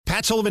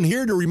Matt Sullivan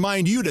here to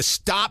remind you to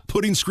stop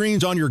putting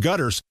screens on your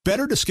gutters.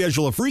 Better to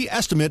schedule a free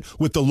estimate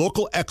with the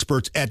local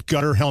experts at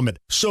Gutter Helmet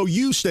so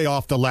you stay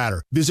off the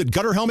ladder. Visit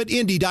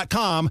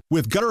GutterHelmetIndy.com.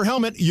 With Gutter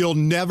Helmet, you'll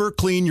never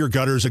clean your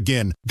gutters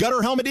again.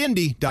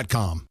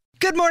 GutterHelmetIndy.com.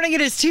 Good morning.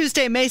 It is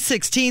Tuesday, May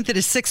 16th. It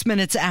is 6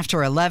 minutes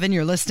after 11.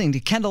 You're listening to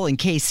Kendall and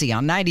Casey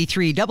on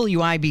 93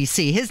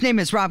 WIBC. His name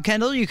is Rob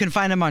Kendall. You can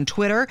find him on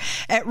Twitter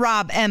at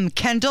Rob M.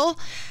 Kendall.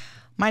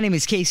 My name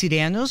is Casey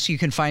Daniels. You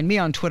can find me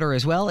on Twitter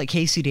as well at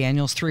Casey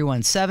Daniels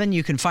 317.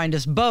 You can find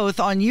us both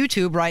on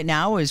YouTube right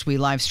now as we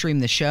live stream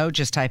the show.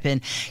 Just type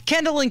in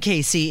Kendall and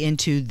Casey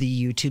into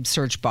the YouTube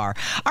search bar.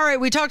 All right,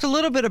 we talked a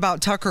little bit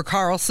about Tucker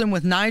Carlson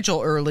with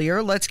Nigel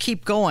earlier. Let's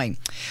keep going.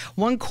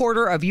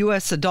 1/4 of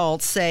U.S.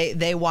 adults say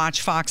they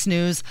watch Fox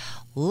News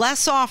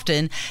less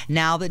often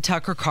now that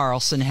Tucker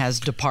Carlson has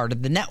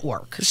departed the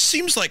network. It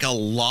seems like a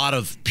lot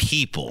of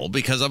people,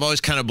 because I've always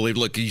kind of believed,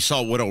 look, you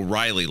saw when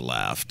O'Reilly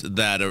left,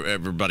 that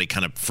everybody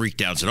kind of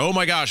freaked out and said, oh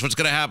my gosh, what's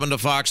going to happen to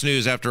Fox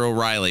News after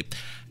O'Reilly?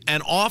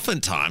 And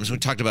oftentimes, we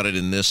talked about it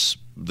in this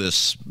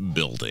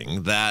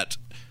building, that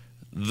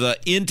the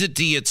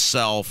entity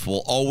itself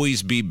will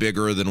always be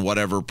bigger than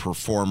whatever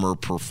performer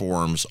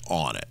performs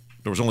on it.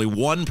 There was only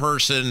one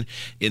person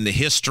in the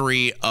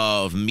history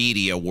of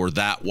media where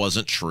that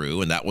wasn't true,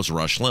 and that was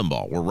Rush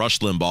Limbaugh, where Rush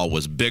Limbaugh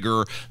was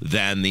bigger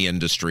than the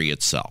industry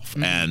itself.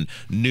 Mm-hmm. And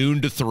noon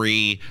to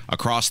 3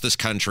 across this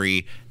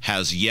country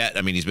has yet,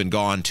 I mean, he's been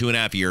gone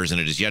 2.5 years, and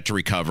it is yet to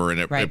recover, and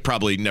it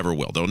probably never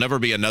will. There'll never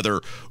be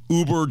another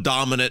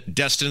uber-dominant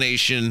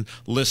destination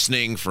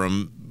listening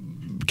from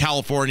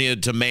California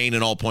to Maine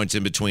and all points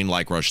in between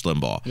like Rush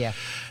Limbaugh. Yeah.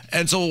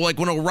 And so, like,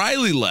 when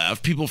O'Reilly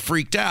left, people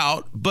freaked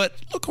out. But,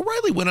 look,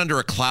 O'Reilly went under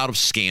a cloud of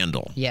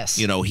scandal. Yes.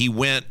 You know, he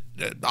went,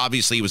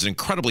 obviously, he was an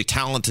incredibly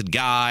talented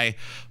guy,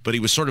 but he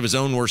was sort of his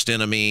own worst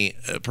enemy,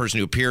 a person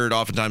who appeared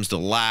oftentimes to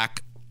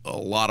lack a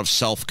lot of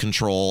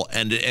self-control,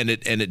 and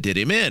it did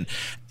him in.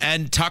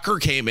 And Tucker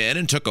came in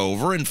and took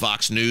over, and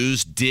Fox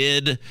News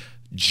did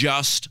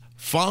just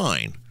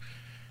fine.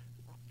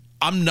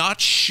 I'm not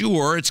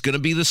sure it's going to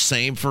be the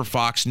same for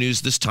Fox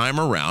News this time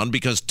around,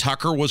 because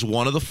Tucker was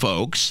one of the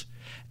folks.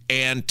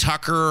 And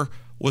Tucker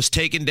was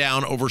taken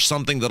down over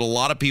something that a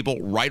lot of people,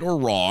 right or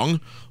wrong,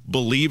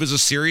 believe is a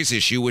serious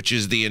issue, which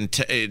is the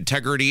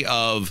integrity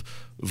of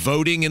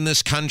voting in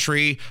this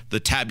country, the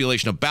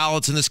tabulation of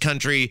ballots in this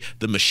country,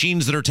 the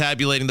machines that are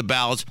tabulating the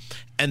ballots.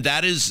 And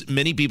that is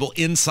many people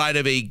inside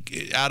of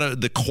out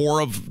of the core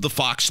of the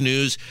Fox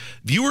News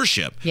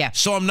viewership. Yeah.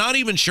 So I'm not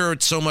even sure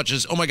it's so much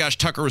as, oh my gosh,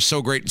 Tucker was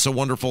so great and so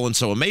wonderful and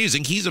so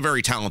amazing. He's a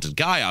very talented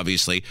guy,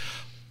 obviously.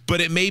 But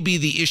it may be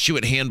the issue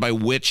at hand by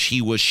which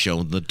he was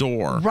shown the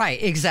door.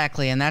 Right,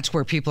 exactly. And that's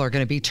where people are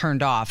going to be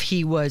turned off.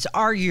 He was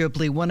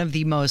arguably one of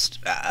the most,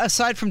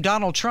 aside from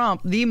Donald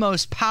Trump, the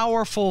most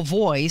powerful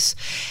voice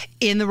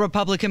in the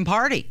Republican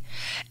Party.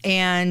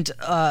 And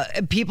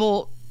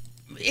people,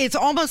 it's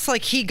almost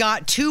like he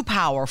got too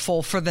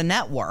powerful for the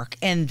network,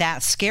 and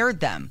that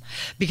scared them.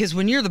 Because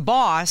when you're the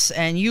boss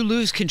and you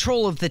lose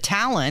control of the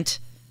talent,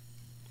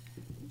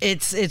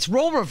 it's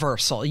role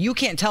reversal. You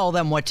can't tell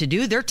them what to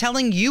do. They're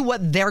telling you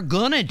what they're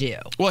going to do.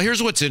 Well,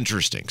 here's what's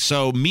interesting.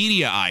 So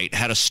Mediaite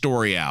had a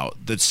story out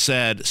that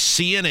said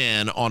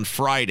CNN on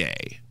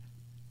Friday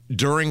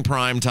during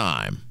prime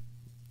time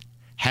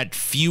had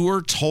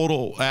fewer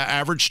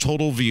average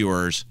total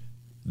viewers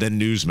than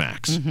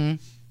Newsmax. Mm-hmm.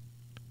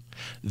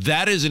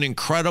 That is an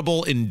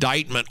incredible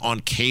indictment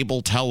on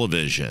cable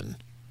television.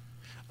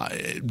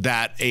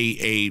 That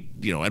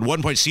at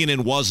one point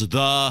CNN was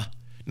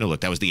no,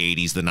 look, that was the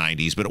 80s, the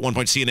 90s, but at one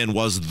point CNN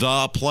was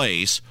the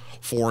place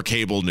for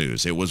cable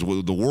news. It was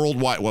the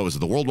worldwide,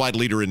 the worldwide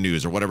leader in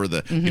news or whatever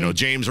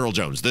James Earl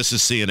Jones. This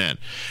is CNN.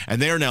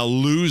 And they are now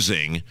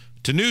losing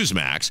to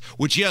Newsmax,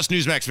 which, yes,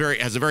 Newsmax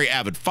has a very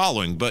avid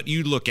following, but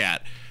you look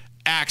at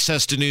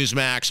access to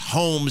Newsmax,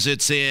 homes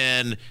it's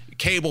in,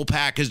 cable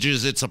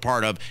packages it's a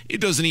part of. It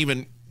doesn't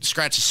even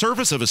scratch the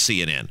surface of a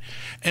CNN.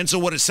 And so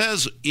what it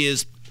says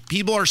is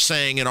people are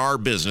saying in our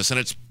business, and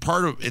it's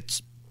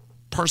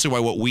partially why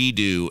what we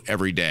do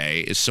every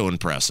day is so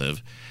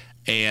impressive,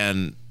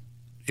 and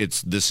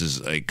this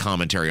is a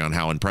commentary on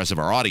how impressive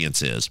our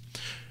audience is.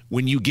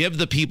 When you give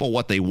the people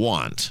what they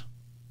want,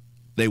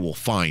 they will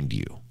find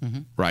you,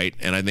 right?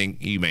 And I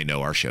think you may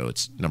know our show.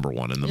 It's number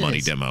one in the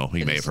money demo.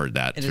 You may have heard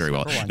that very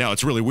well. Now,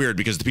 it's really weird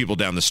because the people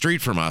down the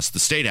street from us, the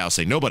State House,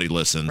 say nobody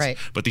listens, right,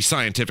 but the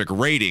scientific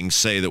ratings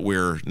say that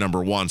we're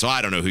number one. So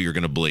I don't know who you're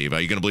going to believe.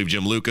 Are you going to believe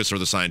Jim Lucas or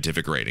the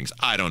scientific ratings?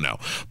 I don't know.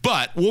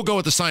 But we'll go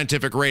with the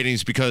scientific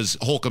ratings because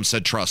Holcomb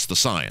said trust the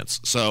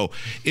science. So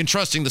in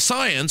trusting the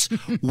science,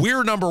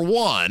 we're number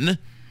one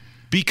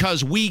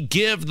because we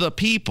give the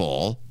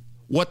people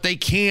what they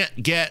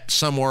can't get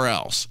somewhere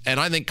else. And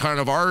I think kind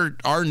of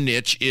our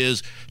niche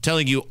is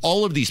telling you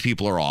all of these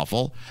people are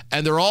awful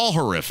and they're all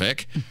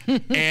horrific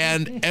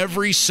and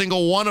every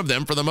single one of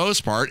them, for the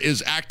most part,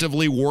 is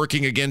actively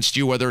working against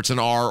you, whether it's an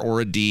R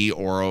or a D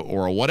or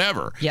a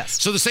whatever.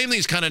 Yes. So the same thing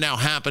is kind of now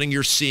happening,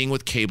 you're seeing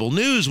with cable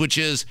news, which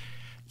is,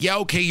 yeah,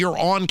 okay, you're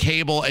on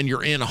cable and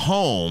you're in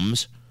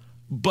homes,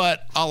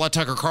 But a la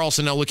Tucker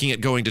Carlson now looking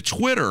at going to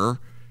Twitter,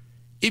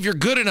 if you're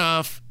good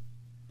enough,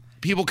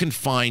 people can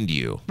find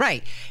you.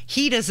 Right.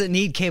 He doesn't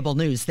need cable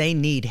news. They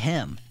need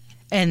him.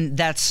 And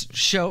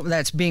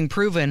that's being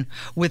proven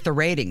with the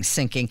ratings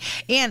sinking.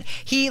 And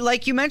he,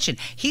 like you mentioned,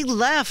 he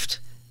left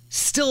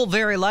still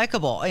very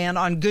likable and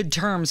on good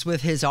terms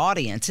with his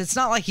audience. It's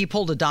not like he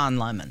pulled a Don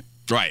Lemon.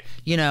 Right.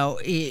 You know,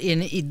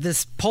 in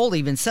this poll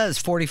even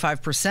says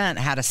 45%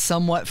 had a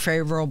somewhat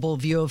favorable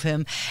view of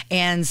him,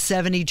 and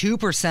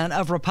 72%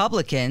 of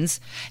Republicans,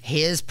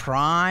 his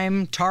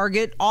prime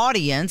target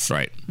audience,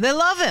 right, they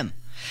love him.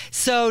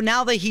 So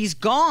now that he's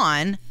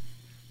gone,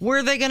 where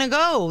are they going to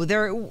go?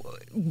 They're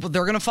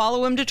going to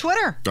follow him to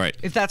Twitter, right?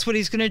 If that's what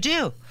he's going to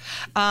do.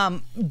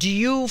 Do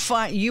you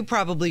find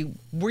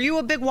were you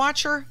a big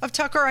watcher of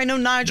Tucker? I know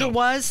Nigel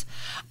was.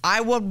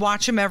 I would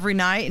watch him every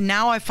night, and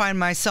now I find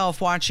myself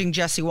watching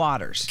Jesse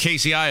Waters,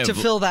 Casey, to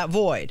fill that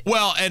void.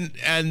 Well,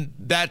 and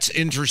that's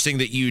interesting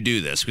that you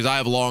do this, because I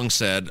have long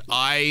said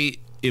I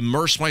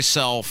immerse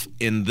myself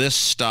in this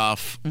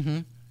stuff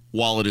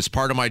while it is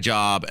part of my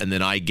job, and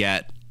then I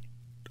get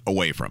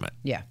away from it.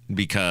 Yeah.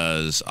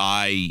 Because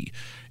I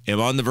am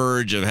on the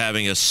verge of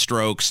having a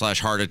stroke /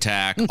 heart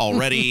attack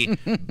already,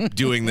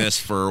 doing this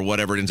for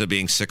whatever it ends up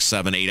being 6,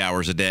 7, 8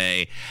 hours a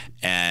day.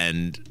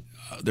 And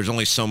there's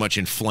only so much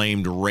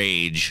inflamed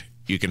rage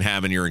you can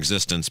have in your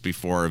existence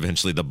before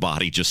eventually the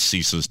body just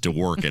ceases to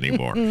work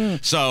anymore.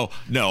 So,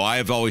 no, I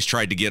have always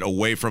tried to get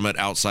away from it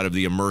outside of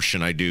the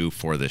immersion I do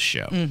for this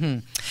show.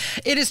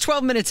 It is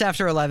 12 minutes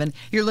after 11.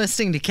 You're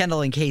listening to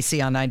Kendall and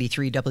Casey on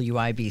 93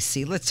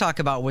 WIBC. Let's talk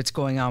about what's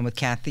going on with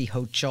Kathy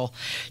Hochul.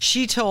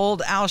 She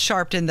told Al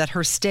Sharpton that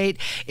her state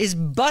is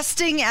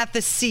busting at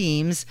the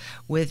seams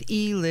with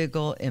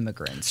illegal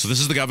immigrants. So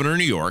this is the governor of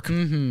New York.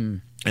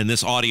 And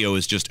this audio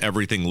is just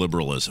everything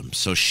liberalism.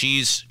 So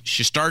she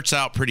starts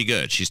out pretty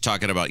good. She's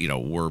talking about,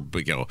 we're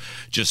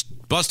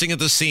just busting at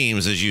the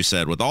seams, as you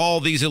said, with all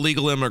these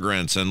illegal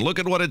immigrants, and look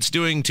at what it's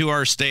doing to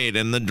our state,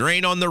 and the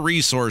drain on the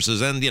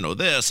resources, and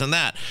this and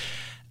that.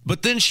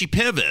 But then she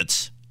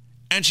pivots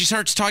and she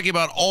starts talking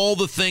about all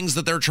the things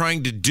that they're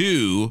trying to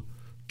do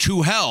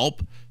to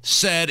help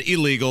said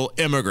illegal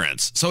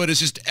immigrants. So it is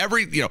just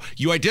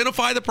you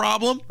identify the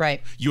problem,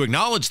 right? You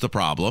acknowledge the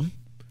problem.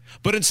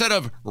 But instead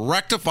of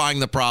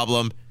rectifying the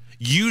problem,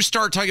 you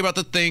start talking about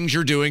the things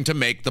you're doing to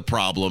make the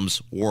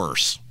problems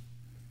worse.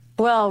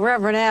 Well,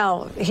 Reverend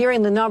Al,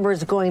 hearing the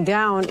numbers going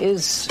down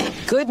is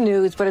good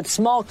news, but it's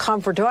small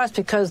comfort to us,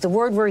 because the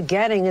word we're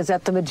getting is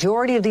that the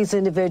majority of these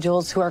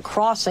individuals who are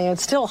crossing, and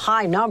still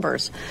high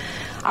numbers,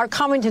 are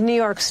coming to New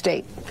York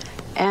State.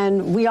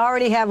 And we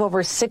already have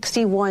over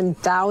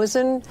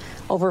 61,000,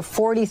 over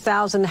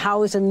 40,000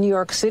 housed in New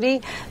York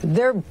City.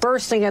 They're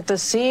bursting at the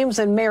seams,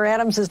 and Mayor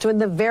Adams is doing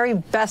the very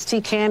best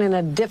he can in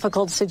a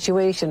difficult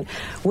situation.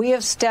 We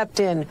have stepped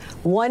in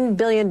 $1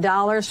 billion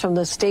from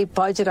the state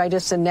budget I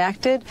just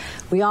enacted.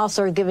 We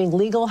also are giving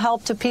legal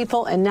help to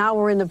people, and now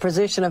we're in the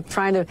position of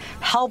trying to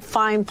help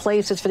find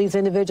places for these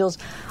individuals.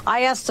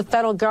 I asked the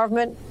federal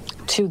government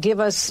to give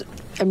us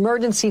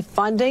emergency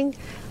funding.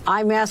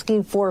 I'm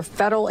asking for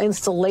federal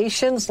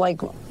installations,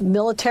 like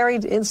military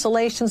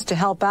installations, to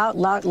help out.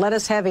 Let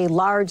us have a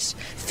large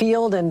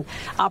field and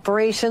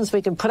operations.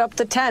 We can put up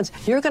the tents.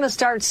 You're going to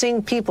start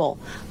seeing people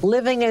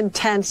living in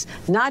tents,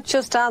 not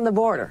just on the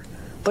border,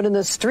 but in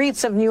the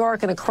streets of New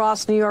York and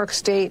across New York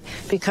State,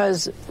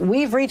 because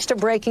we've reached a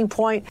breaking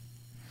point.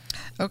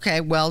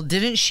 Okay, well,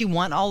 didn't she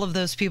want all of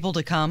those people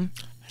to come?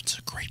 That's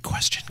a great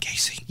question,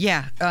 Casey.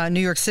 Yeah,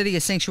 New York City,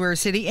 a sanctuary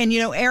city. And,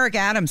 Eric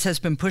Adams has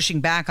been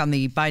pushing back on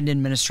the Biden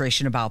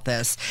administration about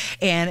this.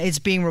 And it's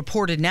being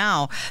reported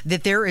now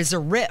that there is a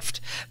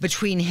rift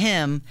between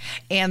him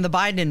and the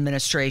Biden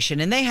administration.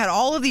 And they had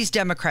all of these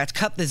Democrats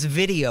cut this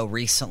video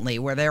recently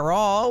where they were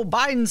all,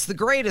 Biden's the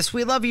greatest.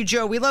 We love you,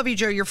 Joe. We love you,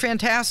 Joe. You're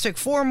fantastic.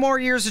 4 more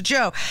years of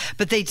Joe.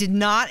 But they did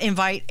not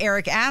invite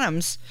Eric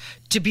Adams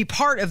to be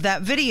part of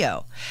that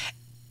video.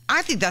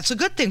 I think that's a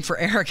good thing for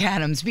Eric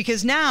Adams,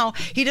 because now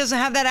he doesn't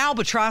have that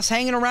albatross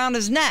hanging around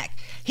his neck.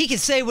 He can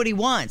say what he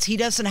wants. He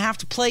doesn't have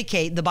to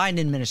placate the Biden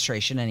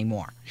administration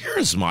anymore.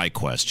 Here's my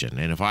question.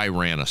 And if I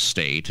ran a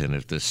state, and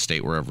if this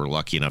state were ever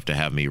lucky enough to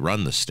have me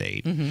run the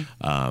state,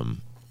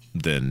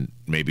 then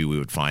maybe we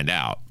would find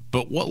out.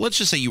 But let's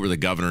just say you were the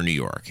governor of New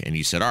York, and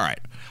you said, all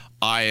right,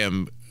 I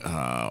am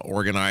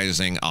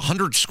organizing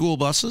 100 school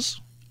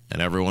buses,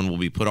 and everyone will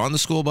be put on the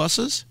school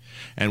buses.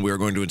 And we are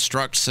going to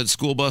instruct said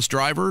school bus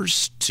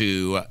drivers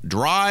to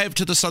drive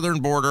to the southern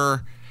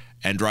border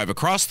and drive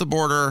across the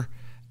border,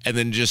 and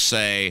then just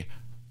say,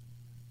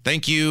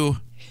 thank you.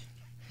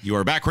 You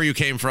are back where you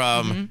came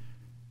from.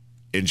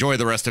 Enjoy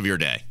the rest of your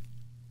day.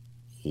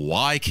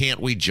 Why can't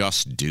we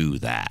just do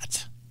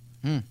that?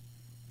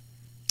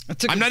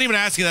 I'm not even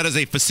asking that as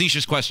a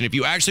facetious question. If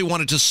you actually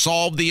wanted to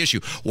solve the issue,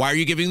 why are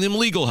you giving them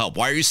legal help?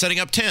 Why are you setting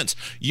up tents?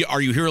 Are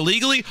you here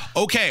illegally?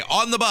 Okay,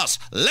 on the bus.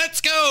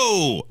 Let's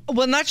go.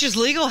 Well, not just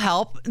legal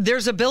help.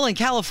 There's a bill in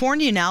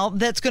California now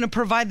that's going to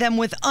provide them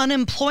with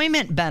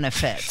unemployment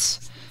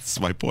benefits.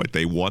 That's my point.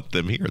 They want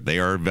them here. They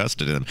are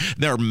invested in them.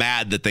 They're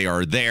mad that they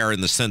are there in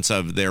the sense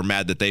of they're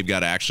mad that they've got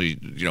to actually,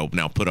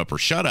 now put up or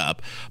shut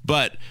up.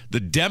 But the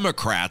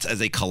Democrats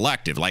as a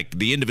collective, like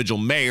the individual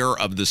mayor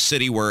of the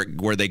city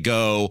where they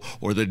go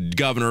or the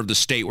governor of the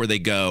state where they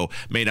go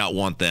may not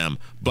want them.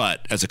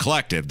 But as a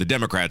collective, the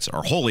Democrats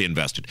are wholly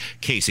invested.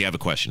 Casey, I have a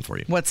question for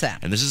you. What's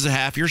that? And this is a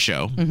half your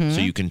show, so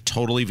you can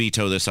totally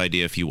veto this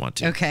idea if you want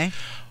to. Okay.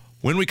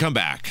 When we come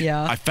back,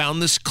 I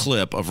found this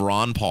clip of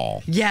Ron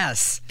Paul.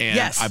 Yes. And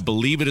I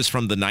believe it is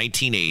from the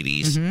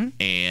 1980s.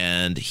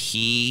 And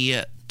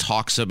he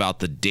talks about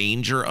the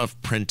danger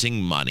of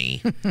printing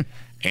money.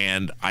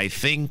 And I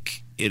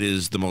think it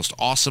is the most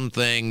awesome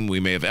thing we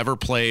may have ever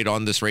played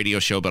on this radio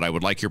show, but I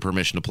would like your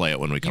permission to play it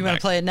when we come back. You want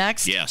to play it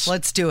next? Yes.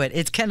 Let's do it.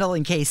 It's Kendall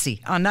and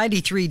Casey on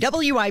 93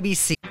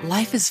 WIBC.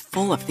 Life is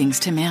full of things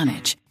to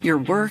manage. Your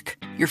work,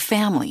 your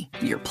family,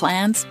 your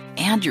plans,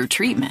 and your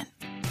treatment.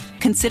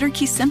 Consider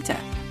Kesimpta,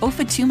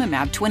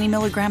 ofatumumab 20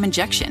 milligram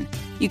injection.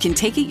 You can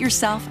take it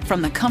yourself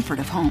from the comfort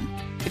of home.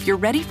 If you're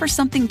ready for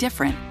something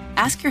different,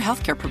 ask your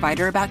healthcare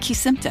provider about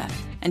Kesimpta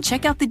and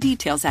check out the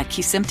details at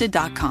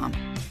kesimpta.com.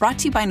 Brought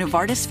to you by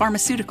Novartis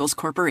Pharmaceuticals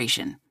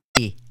Corporation.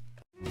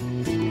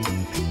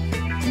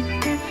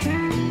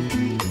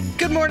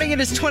 Good morning. It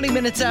is 20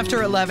 minutes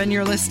after 11.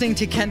 You're listening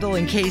to Kendall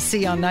and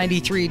Casey on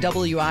 93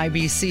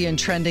 WIBC and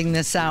trending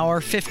this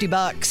hour,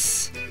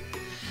 $50.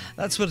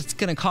 That's what it's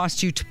going to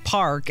cost you to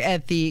park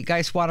at the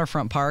Geist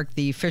Waterfront Park.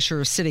 The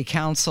Fisher City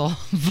Council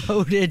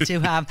voted to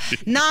have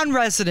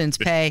non-residents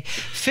pay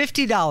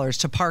 $50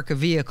 to park a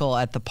vehicle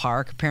at the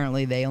park.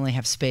 Apparently, they only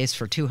have space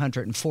for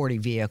 240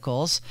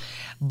 vehicles,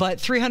 but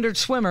 300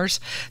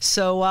 swimmers.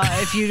 So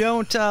if you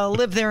don't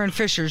live there in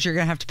Fishers, you're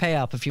going to have to pay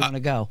up if you want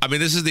to go. I mean,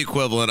 this is the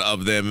equivalent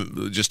of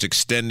them just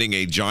extending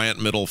a giant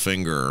middle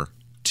finger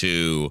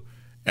to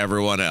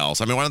everyone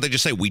else. I mean, why don't they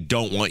just say, we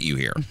don't want you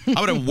here? I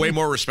would have way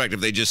more respect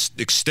if they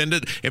just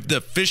extended, if the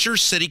Fisher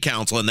City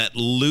Council and that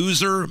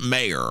loser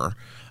mayor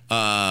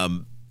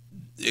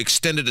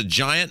extended a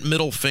giant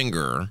middle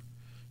finger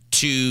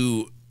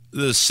to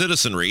the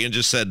citizenry and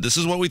just said, this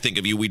is what we think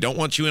of you. We don't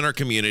want you in our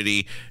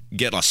community.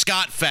 Get a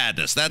Scott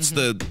Fadness. That's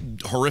the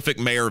horrific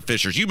mayor of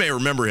Fishers. You may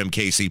remember him,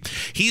 Casey.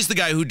 He's the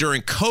guy who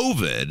during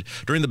COVID,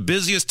 during the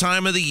busiest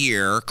time of the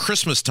year,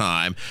 Christmas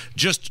time,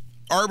 just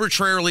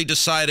arbitrarily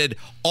decided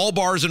all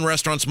bars and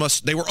restaurants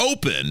they were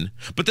open,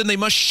 but then they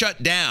must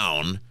shut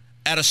down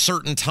at a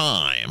certain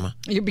time.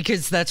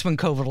 Because that's when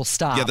COVID will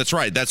stop. Yeah, that's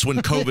right. That's when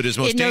COVID is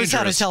most dangerous. It knows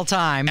how to tell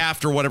time.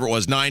 After whatever it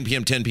was, 9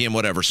 p.m., 10 p.m.,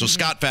 whatever. So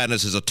Scott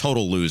Fadness is a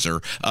total loser,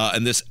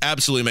 and this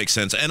absolutely makes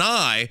sense. And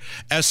I,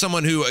 as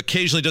someone who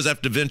occasionally does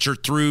have to venture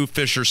through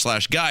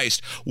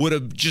Fisher/Geist, would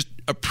have just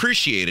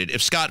appreciated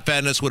if Scott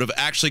Fadness would have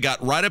actually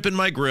got right up in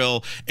my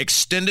grill,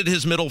 extended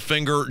his middle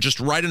finger just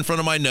right in front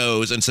of my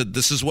nose and said,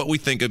 this is what we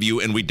think of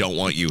you and we don't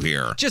want you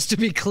here. Just to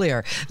be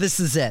clear, this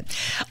is it.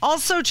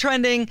 Also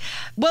trending,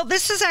 well,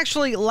 this is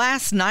actually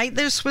last night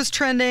this was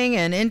trending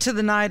and into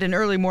the night and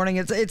early morning.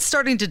 It's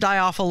starting to die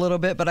off a little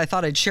bit, but I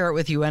thought I'd share it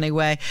with you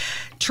anyway.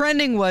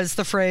 Trending was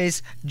the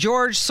phrase,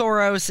 George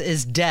Soros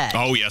is dead.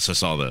 Oh, yes, I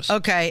saw this.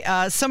 Okay,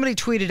 somebody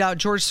tweeted out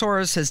George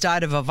Soros has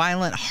died of a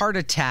violent heart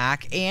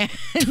attack, and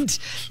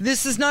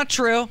this is not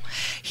true.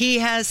 He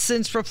has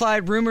since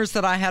replied, rumors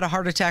that I had a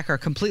heart attack are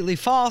completely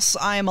false.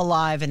 I am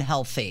alive and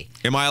healthy.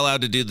 Am I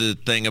allowed to do the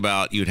thing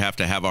about you'd have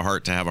to have a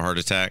heart to have a heart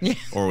attack?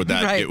 Or would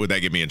that would that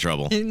get me in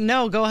trouble?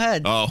 No, go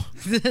ahead. Oh.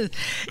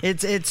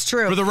 It's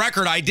true. For the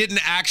record, I didn't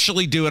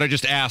actually do it. I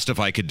just asked if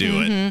I could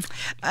do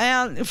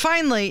it.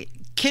 Finally,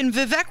 can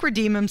Vivek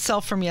redeem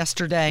himself from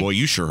yesterday? Well,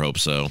 you sure hope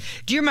so.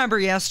 Do you remember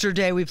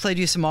yesterday we played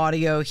you some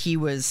audio? He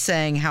was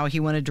saying how he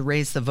wanted to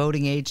raise the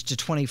voting age to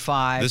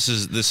 25. This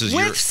is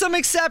with some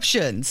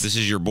exceptions. This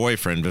is your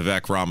boyfriend,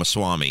 Vivek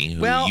Ramaswamy,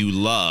 who you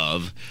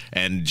love,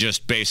 and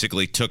just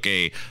basically took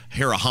a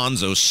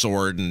Hirahanzo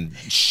sword and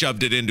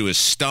shoved it into his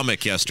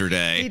stomach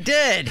yesterday. He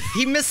did.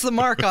 He missed the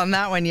mark on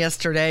that one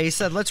yesterday. He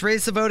said, let's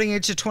raise the voting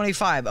age to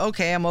 25.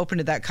 Okay, I'm open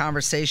to that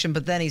conversation.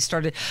 But then he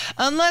started,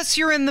 unless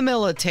you're in the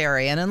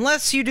military and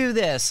unless you do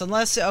this,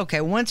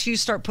 once you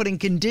start putting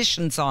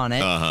conditions on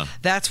it,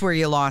 that's where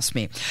you lost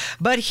me.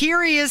 But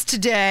here he is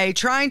today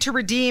trying to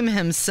redeem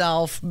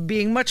himself,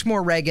 being much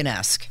more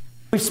Reagan-esque.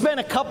 We've spent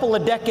a couple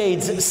of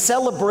decades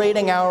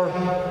celebrating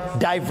our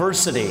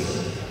diversity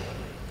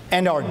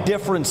and our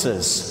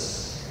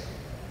differences,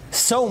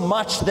 so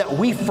much that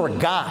we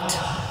forgot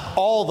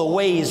all the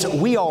ways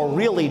we are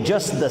really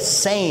just the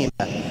same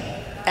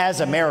as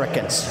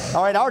Americans.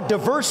 All right, our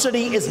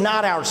diversity is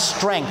not our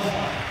strength.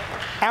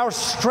 Our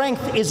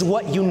strength is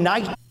what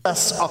unites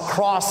us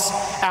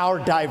across our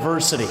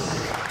diversity.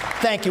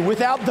 Thank you.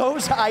 Without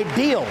those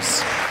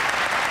ideals,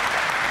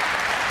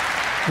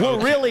 we're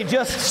really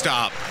just...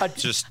 Stop.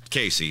 Just,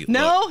 Casey.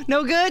 No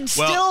good?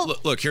 Well, Still?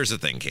 look, here's the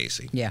thing,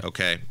 Casey. Yeah.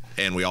 Okay?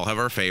 and we all have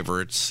our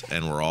favorites,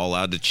 and we're all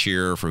allowed to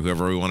cheer for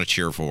whoever we want to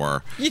cheer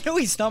for. You know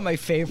he's not my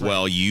favorite.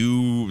 Well,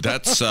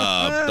 that's,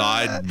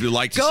 I'd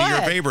like to see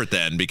your favorite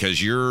then,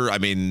 because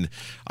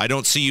I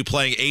don't see you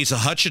playing Asa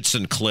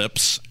Hutchinson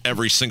clips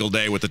every single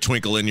day with a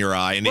twinkle in your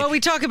eye. And we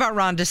talk about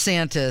Ron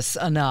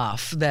DeSantis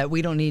enough that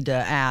we don't need to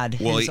add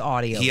his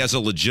audio. He has a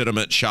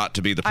legitimate shot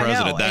to be the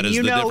president. That is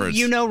the difference.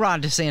 You know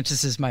Ron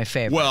DeSantis is my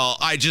favorite. Well,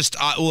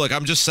 look,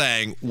 I'm just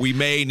saying we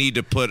may need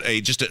to put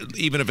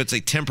even if it's a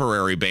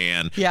temporary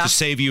ban to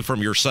save you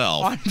from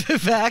yourself. On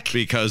Vivek.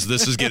 Because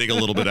this is getting a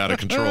little bit out of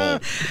control.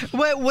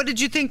 What did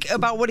you think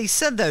about what he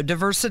said, though?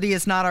 Diversity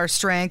is not our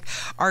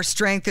strength. Our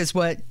strength is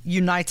what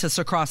unites us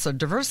across a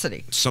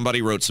diversity.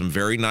 Somebody wrote some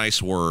very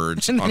nice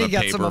words on a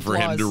paper for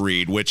him to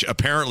read, which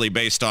apparently,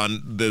 based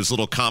on this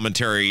little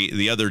commentary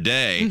the other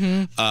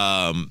day,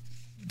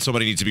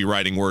 somebody needs to be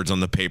writing words on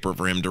the paper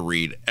for him to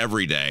read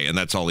every day, and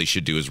that's all he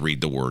should do is read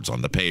the words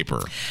on the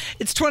paper.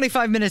 It's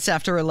 25 minutes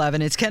after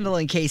 11. It's Kendall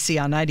and Casey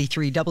on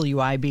 93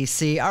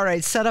 WIBC. All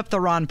right, set up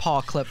the Ron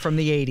Paul clip from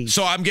the 80s.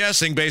 So I'm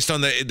guessing based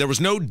on there was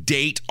no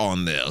date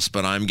on this,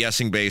 but I'm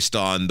guessing based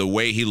on the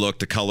way he looked,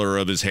 the color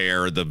of his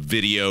hair, the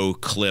video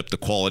clip, the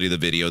quality of the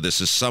video,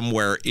 this is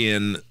somewhere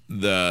in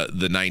the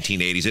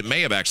 1980s. It may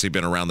have actually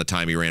been around the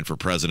time he ran for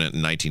president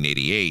in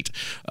 1988.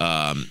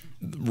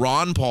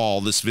 Ron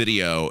Paul, this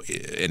video,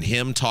 and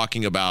him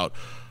talking about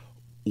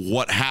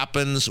what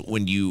happens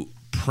when you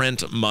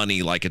print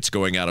money like it's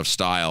going out of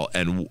style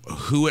and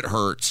who it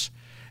hurts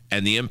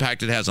and the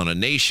impact it has on a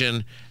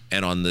nation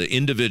and on the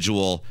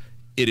individual.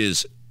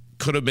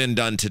 Could have been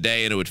done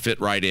today and it would fit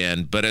right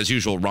in. But as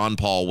usual, Ron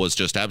Paul was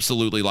just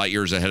absolutely light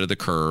years ahead of the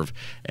curve.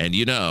 And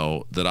you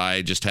know that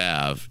I just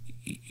have...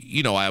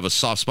 I have a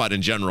soft spot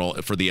in general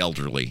for the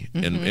elderly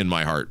in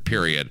my heart,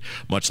 period,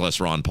 much less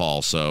Ron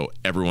Paul. So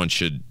everyone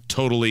should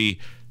totally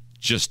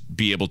just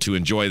be able to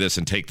enjoy this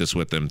and take this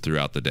with them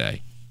throughout the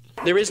day.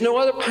 There is no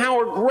other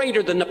power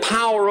greater than the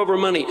power over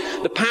money,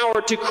 the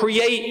power to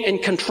create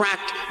and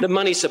contract the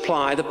money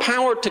supply, the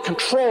power to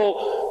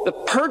control the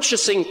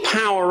purchasing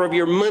power of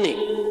your money.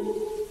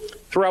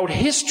 Throughout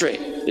history,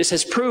 this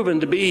has proven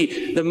to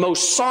be the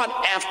most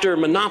sought-after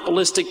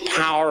monopolistic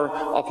power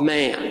of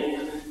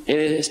man. And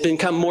it has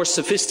become more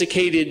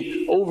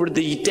sophisticated over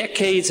the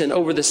decades and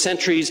over the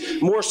centuries,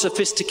 more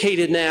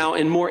sophisticated now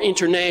and more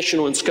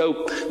international in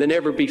scope than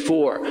ever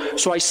before.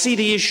 So I see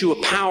the issue of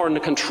power and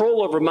the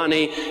control over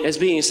money as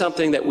being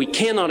something that we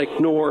cannot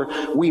ignore,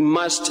 we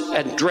must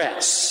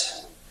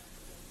address.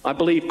 I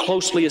believe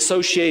closely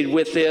associated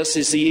with this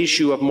is the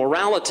issue of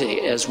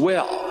morality as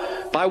well.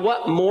 By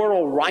what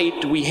moral right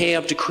do we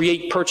have to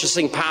create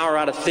purchasing power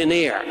out of thin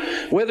air?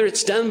 Whether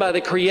it's done by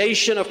the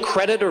creation of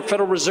credit or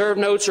Federal Reserve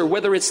notes, or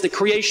whether it's the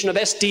creation of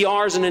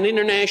SDRs in an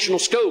international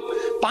scope,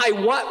 by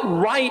what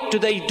right do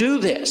they do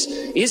this?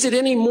 Is it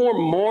any more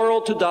moral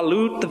to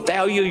dilute the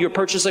value of your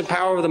purchasing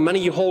power of the money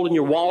you hold in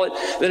your wallet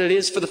than it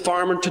is for the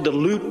farmer to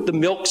dilute the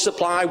milk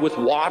supply with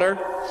water?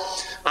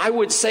 I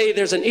would say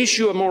there's an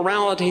issue of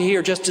morality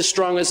here just as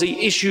strong as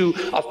the issue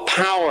of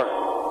power.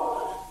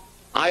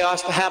 I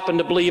also happen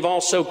to believe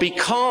also,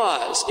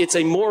 because it's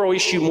a moral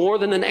issue more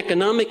than an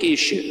economic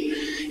issue,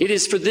 it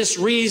is for this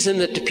reason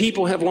that the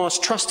people have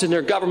lost trust in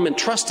their government,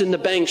 trust in the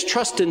banks,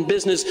 trust in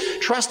business,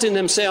 trust in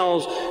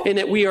themselves, and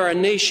that we are a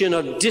nation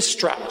of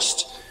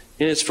distrust.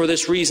 And it's for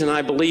this reason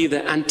I believe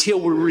that until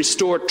we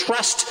restore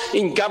trust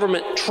in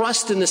government,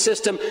 trust in the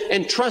system,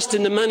 and trust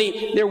in the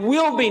money, there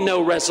will be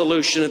no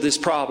resolution of this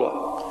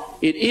problem.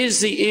 It is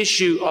the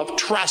issue of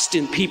trust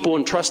in people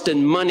and trust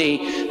in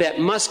money that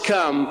must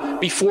come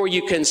before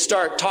you can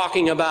start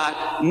talking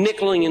about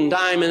nickeling and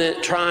diming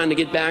it, trying to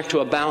get back to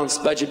a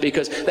balanced budget,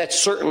 because that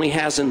certainly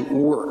hasn't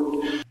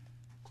worked.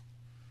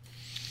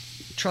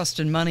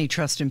 Trust in money,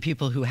 trust in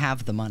people who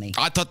have the money.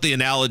 I thought the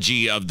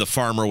analogy of the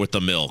farmer with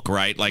the milk,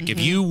 right? Like if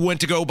you went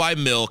to go buy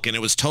milk and it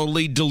was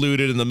totally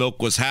diluted and the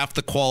milk was half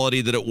the quality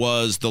that it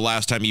was the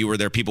last time you were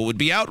there, people would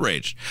be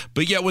outraged.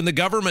 But yet when the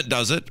government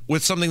does it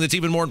with something that's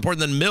even more important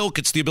than milk,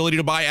 it's the ability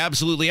to buy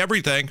absolutely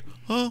everything.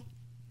 Oh,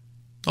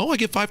 I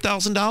get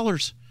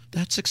 $5,000.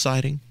 That's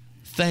exciting.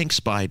 Thanks,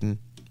 Biden.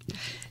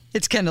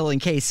 It's Kendall and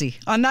Casey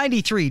on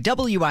 93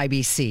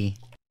 WIBC.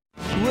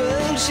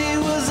 When she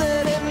was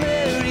an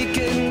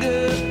American girl.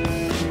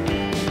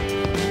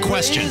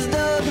 Question.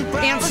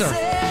 Answer.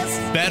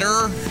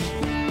 Better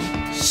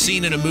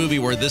scene in a movie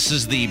where this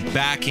is the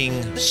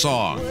backing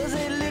song.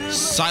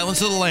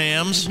 Silence of the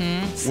Lambs,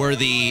 where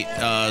the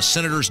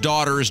senator's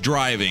daughter is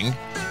driving,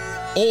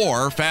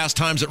 or Fast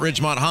Times at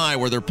Ridgemont High,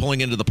 where they're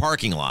pulling into the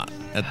parking lot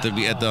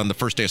on the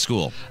first day of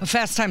school.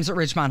 Fast Times at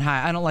Ridgemont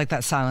High. I don't like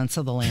that Silence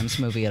of the Lambs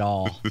movie at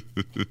all.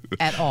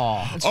 At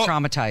all. It's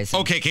traumatizing.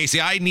 Okay, Casey,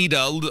 I need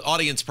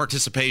audience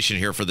participation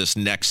here for this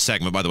next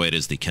segment. By the way, it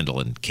is the Kendall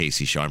and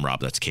Casey show. I'm Rob.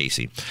 That's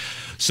Casey.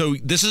 So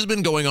this has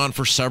been going on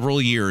for several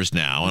years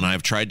now, and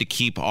I've tried to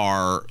keep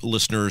our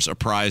listeners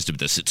apprised of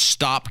this. It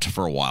stopped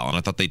for a while, and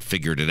I thought they'd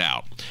figured it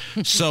out.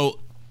 So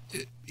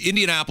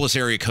Indianapolis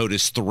area code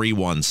is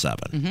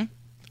 317.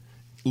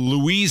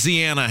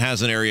 Louisiana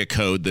has an area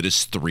code that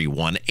is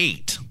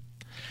 318.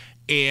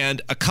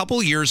 And a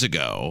couple years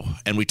ago,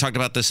 and we talked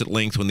about this at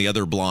length when the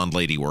other blonde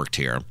lady worked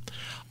here,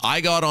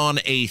 I got on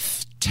a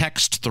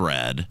text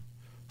thread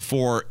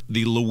for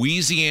the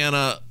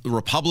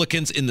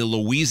Republicans in the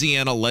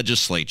Louisiana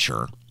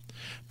legislature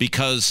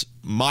because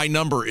my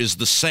number is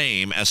the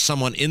same as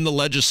someone in the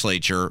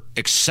legislature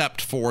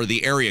except for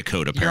the area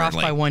code,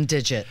 apparently. You're off by one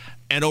digit.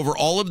 And over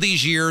all of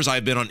these years,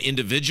 I've been on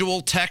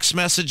individual text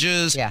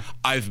messages. Yeah.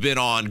 I've been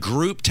on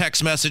group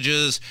text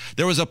messages.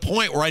 There was a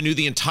point where I knew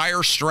the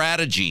entire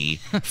strategy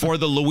for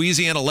the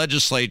Louisiana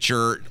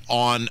legislature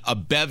on a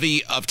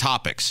bevy of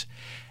topics.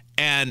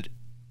 And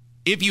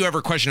if you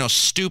ever question how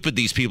stupid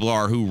these people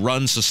are who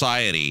run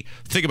society,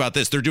 think about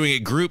this. They're doing a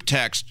group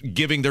text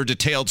giving their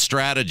detailed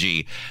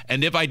strategy.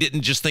 And if I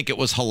didn't just think it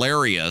was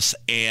hilarious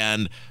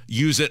and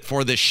use it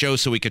for this show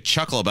so we could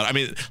chuckle about it, I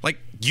mean, like,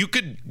 you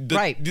could,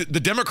 the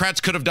Democrats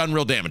could have done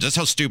real damage. That's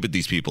how stupid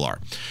these people are.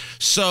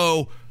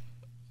 So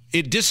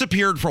it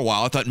disappeared for a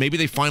while. I thought maybe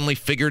they finally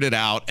figured it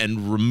out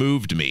and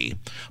removed me.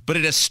 But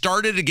it has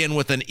started again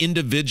with an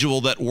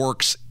individual that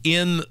works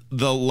in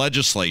the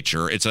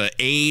legislature. It's an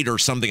aide or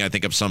something, I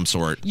think, of some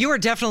sort. You are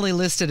definitely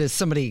listed as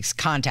somebody's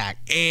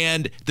contact.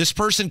 And this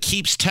person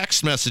keeps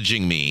text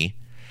messaging me,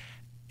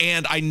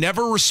 and I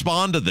never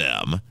respond to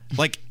them,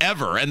 like,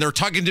 ever. And they're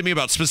talking to me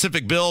about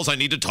specific bills. I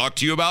need to talk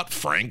to you about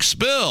Frank's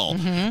bill.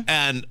 Mm-hmm.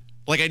 And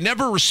like, I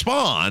never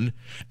respond,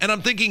 and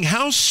I'm thinking,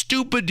 how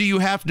stupid do you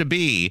have to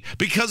be?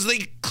 Because they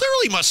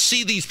clearly must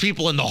see these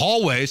people in the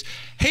hallways.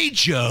 Hey,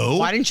 Joe.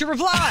 Why didn't you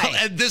reply?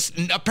 And this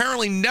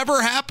apparently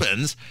never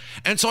happens.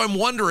 And so I'm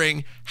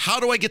wondering, how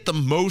do I get the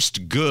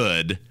most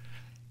good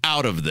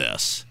out of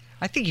this?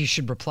 I think you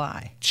should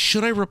reply.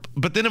 Should I?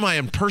 But then am I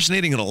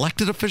impersonating an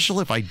elected official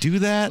if I do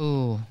that?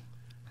 Ooh.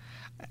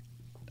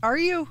 Are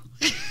you?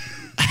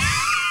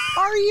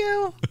 Are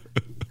you?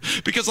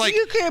 Because like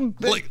you can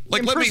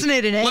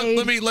impersonate an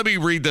aide. Let me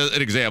read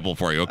an example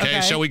for you,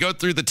 okay? Shall we go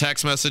through the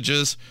text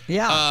messages?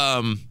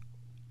 Yeah.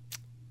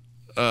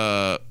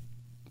 Let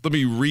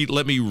me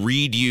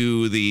read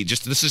you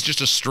this is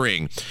just a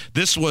string.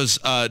 This was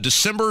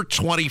December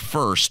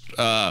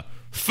 21st,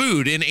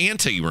 food in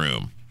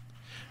anteroom.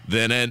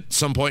 Then at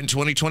some point in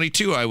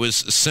 2022, I was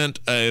sent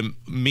a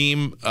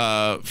meme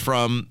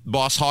from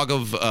Boss Hog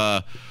of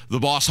the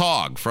Boss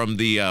Hog from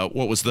the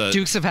what was the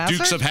Dukes of Hazzard?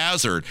 Dukes of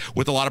Hazzard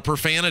with a lot of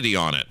profanity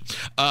on it.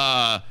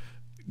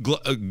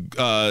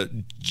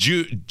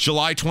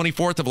 July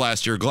 24th of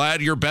last year.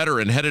 Glad you're better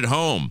and headed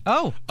home.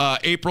 Oh.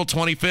 April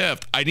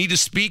 25th. I need to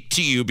speak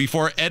to you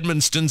before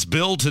Edmonston's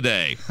bill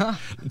today. Huh.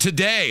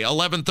 Today,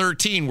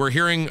 11/13. We're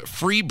hearing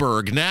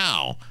Freeburg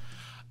now.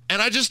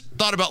 And I just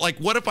thought about, like,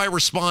 what if I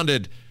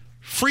responded,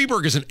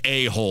 Freeburg is an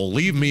a-hole.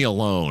 Leave me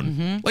alone.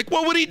 Mm-hmm. Like,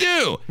 what would he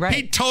do? Right.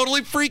 He'd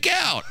totally freak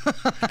out.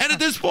 And at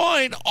this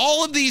point,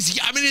 all of these,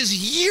 I mean, it's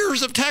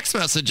years of text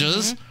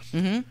messages. Mm-hmm.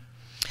 Mm-hmm.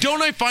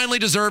 Don't I finally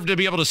deserve to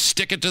be able to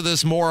stick it to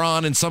this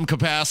moron in some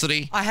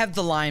capacity? I have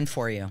the line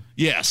for you.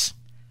 Yes.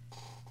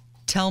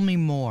 Tell me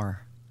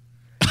more.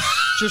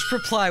 Just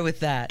reply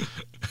with that.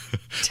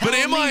 Tell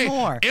me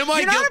more. You're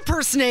not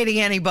impersonating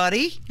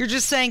anybody. You're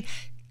just saying,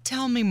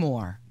 tell me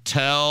more.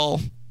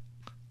 Tell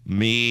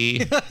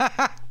me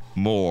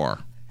more.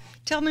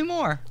 Tell me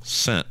more.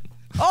 Sent.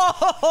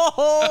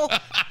 Oh,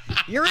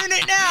 you're in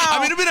it now. I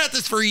mean, I've been at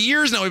this for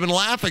years now. We've been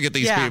laughing at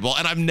these people,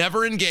 and I've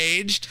never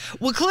engaged.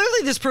 Well, clearly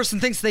this person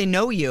thinks they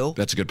know you.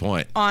 That's a good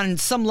point. On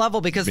some level,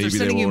 because they're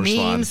sending you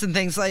memes and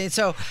things like that.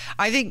 So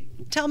I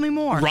think, tell me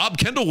more. Rob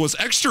Kendall was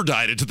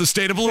extradited to the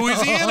state of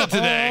Louisiana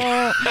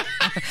today.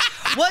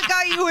 What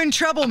got you in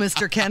trouble,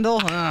 Mr.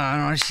 Kendall? I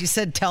don't know. She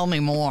said, tell me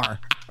more.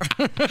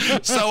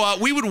 So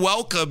we would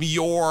welcome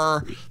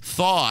your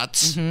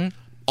thoughts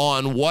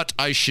on what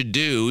I should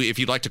do. If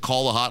you'd like to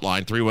call the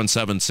hotline,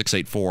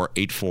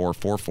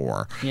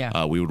 317-684-8444.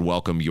 Yeah. We would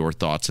welcome your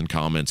thoughts and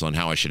comments on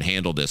how I should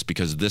handle this,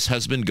 because this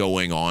has been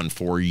going on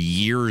for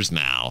years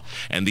now,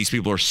 and these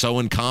people are so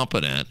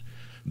incompetent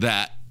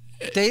that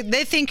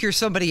they think you're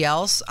somebody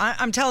else.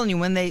 I'm telling you,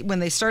 when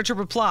they start to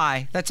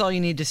reply, that's all you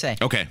need to say.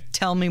 Okay.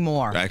 Tell me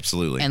more.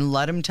 Absolutely. And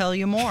let them tell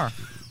you more.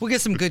 We'll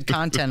get some good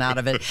content out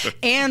of it.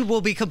 And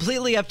we'll be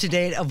completely up to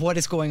date of what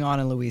is going on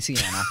in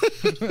Louisiana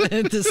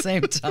at the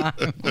same time.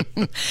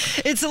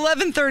 It's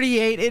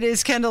 11:38. It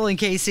is Kendall and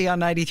Casey on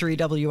 93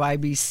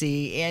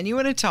 WIBC. And you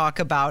want to talk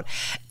about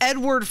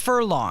Edward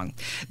Furlong.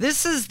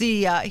 This is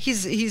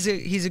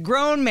he's a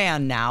grown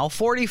man now,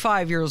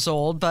 45 years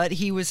old, but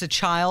he was a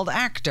child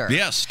actor.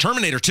 Yes,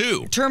 Terminator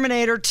 2.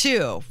 Terminator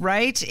 2,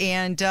 right?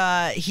 And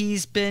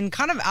he's been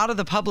kind of out of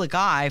the public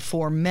eye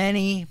for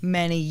many,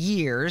 many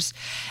years,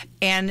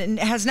 and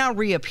has now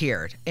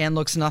reappeared and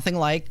looks nothing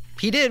like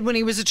he did when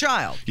he was a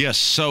child. Yes,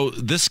 so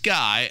this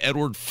guy,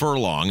 Edward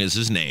Furlong is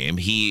his name.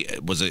 He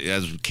was,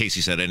 as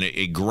Casey said,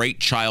 a great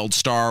child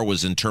star,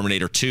 was in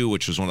Terminator 2,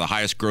 which was one of the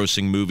highest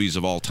grossing movies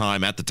of all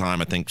time. At the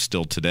time, I think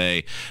still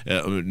today,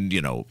 up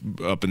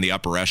in the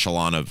upper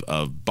echelon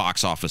of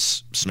box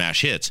office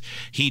smash hits.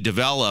 He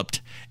developed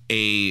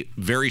a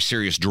very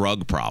serious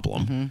drug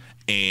problem.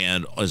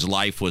 and his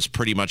life was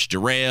pretty much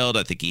derailed.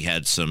 I think he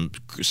had some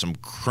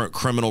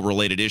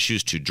criminal-related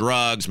issues to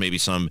drugs, maybe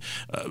some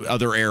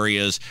other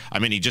areas. I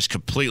mean, he just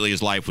completely,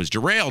 his life was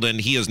derailed,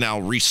 and he has now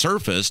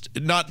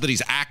resurfaced. Not that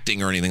he's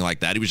acting or anything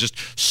like that. He was just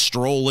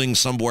strolling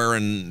somewhere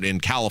in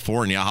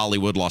California,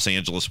 Hollywood, Los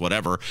Angeles,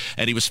 whatever,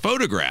 and he was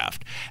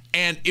photographed.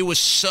 And it was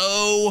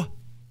so...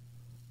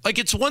 Like,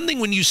 it's one thing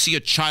when you see a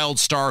child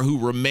star who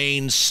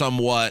remains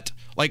somewhat...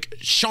 Like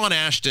Sean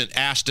Ashton,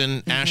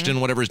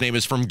 whatever his name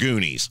is, from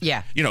Goonies.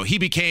 Yeah. You know, he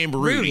became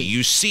Rudy.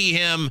 You see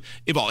him,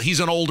 well, he's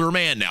an older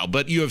man now,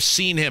 but you have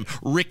seen him.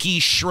 Ricky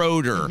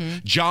Schroeder,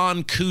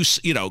 John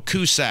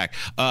Cusack,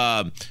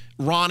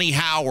 Ronnie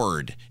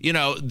Howard. You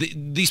know,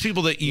 these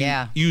people that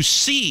you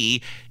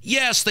see,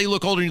 yes, they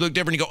look older and you look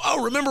different. You go,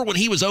 oh, remember when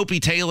he was Opie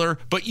Taylor?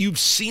 But you've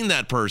seen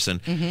that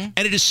person. And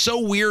it is so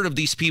weird of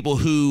these people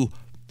who,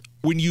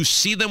 when you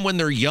see them when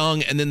they're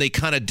young and then they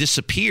kind of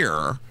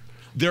disappear,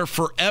 they're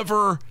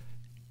forever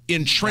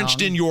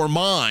entrenched in your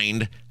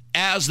mind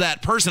as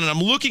that person. And I'm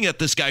looking at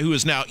this guy who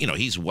is now, you know,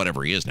 he's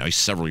whatever he is now. He's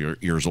several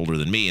years older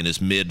than me, in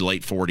his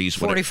late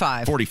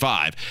 40s.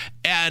 45.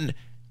 And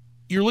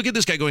you're looking at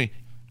this guy going,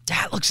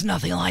 that looks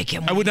nothing like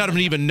him. I would not have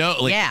even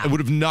known. I would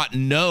have not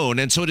known.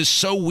 And so it is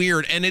so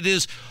weird. And it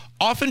is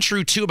often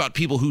true, too, about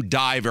people who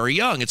die very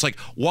young. It's like,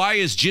 why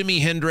is Jimi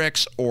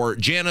Hendrix or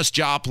Janis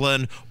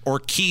Joplin or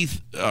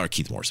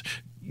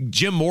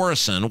Jim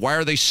Morrison, why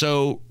are they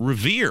so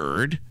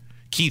revered?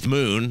 Keith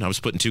Moon, I was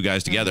putting two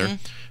guys together,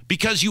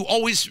 because you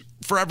always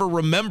forever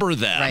remember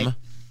them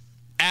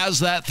as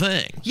that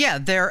thing. Yeah,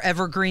 they're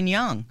evergreen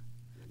young.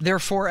 They're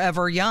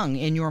forever young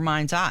in your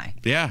mind's eye.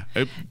 Yeah.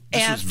 It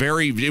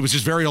was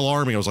just very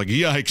alarming. I was like,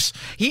 yikes.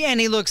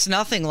 He looks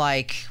nothing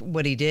like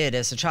what he did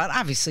as a child.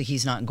 Obviously,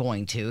 he's not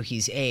going to.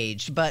 He's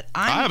aged. But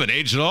I haven't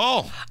aged at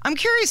all. I'm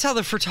curious how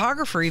the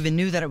photographer even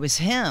knew that it was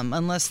him,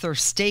 unless they're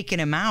staking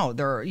him out.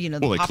 They're, the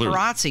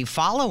paparazzi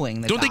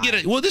following the guy. Don't they get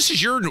it? Well, this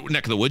is your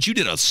neck of the woods. You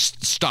did a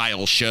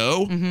style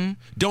show.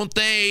 Don't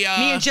they?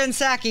 Me and Jen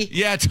Psaki.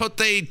 Yeah, don't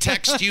they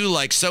text you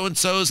like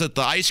so-and-so's at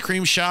the ice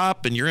cream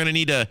shop and you're going to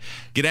need to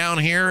get down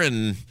here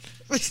and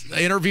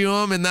interview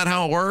them? Isn't that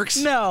how it works?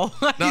 No.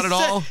 Not at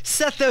all?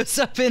 Set those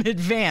up in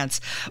advance.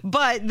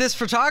 But this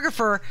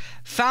photographer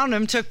found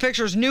him, took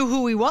pictures, knew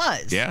who he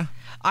was. Yeah.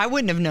 I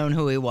wouldn't have known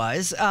who he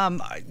was.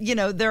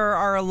 There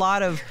are a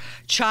lot of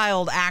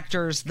child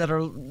actors that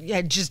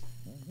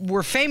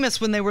were famous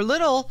when they were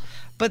little,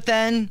 but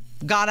then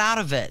got out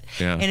of it.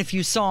 Yeah. And if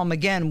you saw him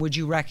again, would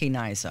you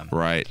recognize him?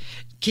 Right.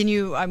 Do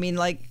you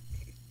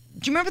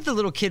remember the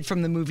little kid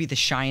from the movie The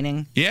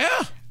Shining?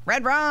 Yeah.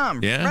 Red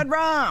Rum. Yeah. Red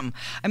Rum.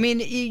 I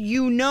mean,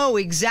 you know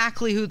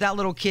exactly who that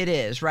little kid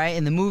is, right?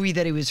 In the movie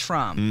that he was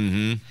from.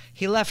 Mm-hmm.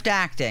 He left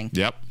acting.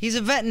 Yep. He's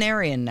a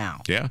veterinarian now.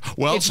 Yeah.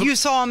 Well, if you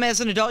saw him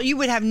as an adult, you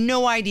would have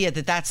no idea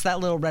that that's that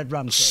little Red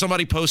Rum kid.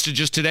 Somebody posted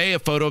just today a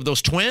photo of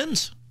those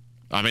twins.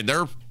 I mean,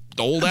 they're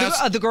old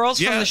ass. The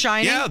girls from The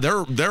Shining? Yeah,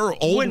 they're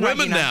old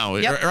women now,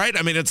 right?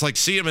 I mean, it's like,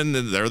 see them and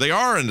there they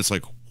are, and it's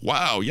like,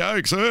 wow,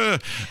 yikes.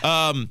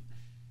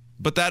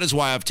 But that is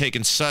why I've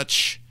taken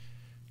such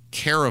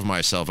care of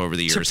myself over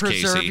the years, to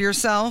preserve Casey.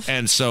 Yourself.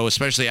 And so,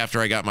 especially after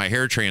I got my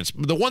hair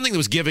the one thing that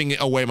was giving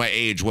away my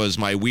age was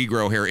my We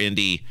Grow Hair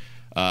Indie,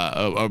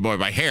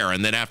 my hair.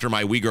 And then after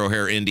my We Grow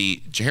Hair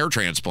Indie hair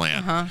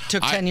transplant,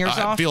 took 10 years off.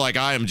 I feel like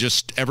I am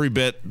just every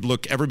bit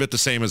the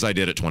same as I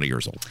did at 20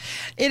 years old.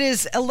 It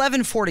is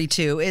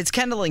 11:42. It's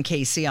Kendall and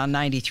Casey on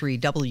 93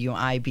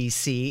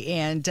 WIBC.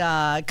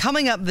 And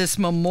coming up this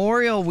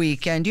Memorial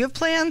Weekend, do you have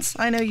plans?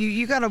 I know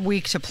you got a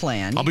week to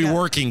plan. I'll be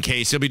working,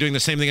 Casey. I'll be doing the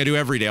same thing I do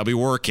every day. I'll be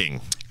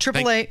working.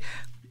 AAA.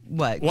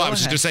 What? Well, I was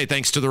just going to say,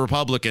 thanks to the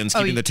Republicans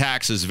keeping the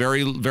taxes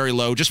very, very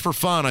low. Just for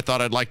fun, I thought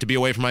I'd like to be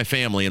away from my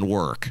family and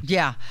work.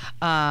 Yeah.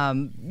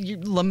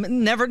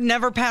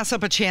 Never pass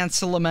up a chance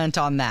to lament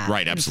on that.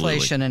 Right, absolutely.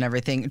 Inflation and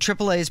everything.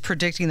 AAA is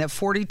predicting that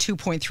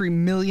 42.3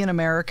 million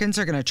Americans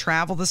are going to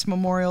travel this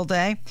Memorial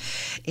Day,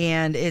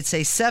 and it's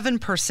a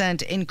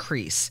 7%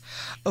 increase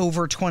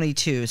over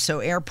 22. So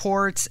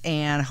airports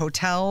and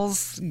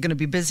hotels going to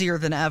be busier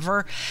than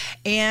ever.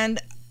 And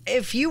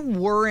if you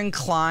were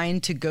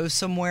inclined to go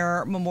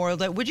somewhere Memorial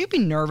Day, would you be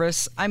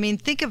nervous? I mean,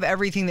 think of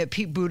everything that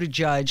Pete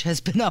Buttigieg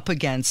has been up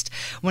against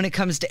when it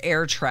comes to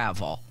air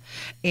travel.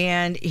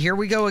 And here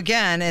we go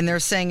again, and they're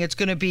saying it's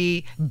going to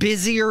be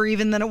busier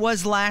even than it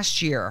was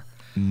last year.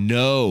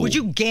 No. Would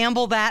you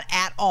gamble that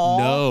at all?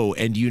 No,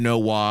 and you know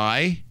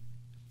why?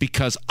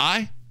 Because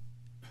I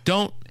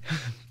don't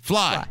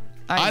fly.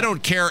 I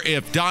don't care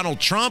if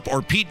Donald Trump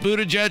or Pete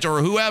Buttigieg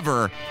or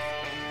whoever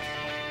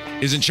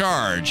is in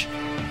charge.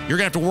 You're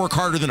going to have to work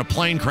harder than a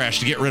plane crash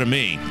to get rid of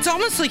me. It's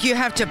almost like you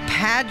have to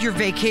pad your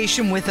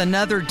vacation with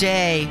another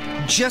day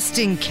just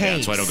in case. Yeah,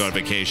 that's why I don't go on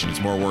vacation. It's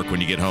more work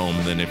when you get home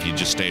than if you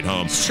just stayed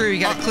home. It's true. You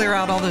got to clear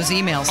out all those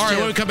emails, All right,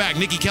 when we come back,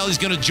 Nikki Kelly's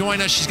going to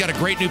join us. She's got a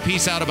great new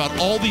piece out about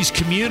all these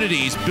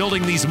communities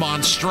building these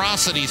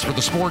monstrosities for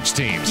the sports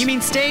teams. You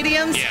mean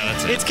stadiums? Yeah,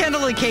 that's it. It's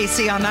Kendall and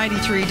Casey on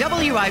 93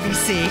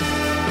 WIBC.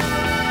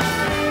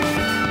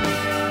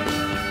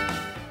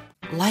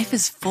 life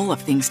is full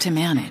of things to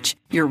manage.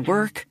 Your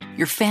work,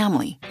 your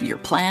family, your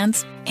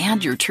plans,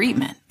 and your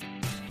treatment.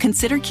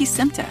 Consider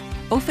Kesimpta,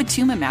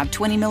 ofatumumab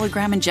 20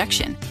 milligram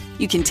injection.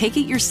 You can take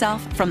it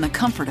yourself from the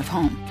comfort of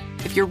home.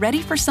 If you're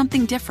ready for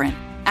something different,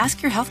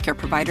 ask your healthcare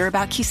provider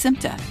about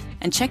Kesimpta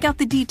and check out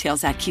the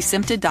details at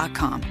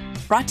kesimpta.com.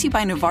 Brought to you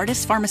by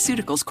Novartis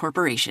Pharmaceuticals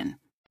Corporation.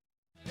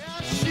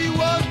 She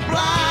was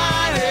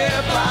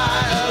blinded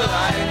by a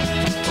light.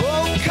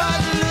 Oh,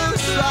 cut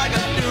loose like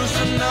a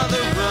noose,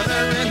 another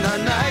runner in the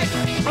night.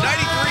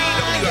 93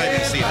 WIBC,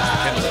 this is the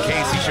Kendall and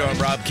Casey show. I'm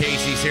Rob.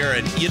 Casey's here.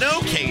 And you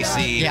know,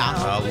 Casey,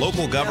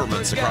 local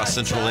governments across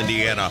central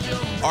Indiana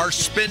are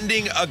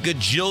spending a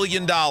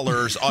gajillion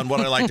dollars on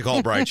what I like to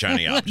call bright,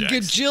 shiny objects.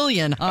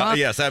 Gajillion, huh?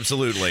 Yes,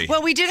 absolutely.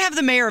 Well, we did have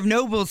the mayor of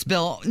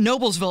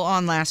Noblesville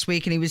on last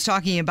week, and he was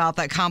talking about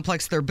that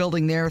complex they're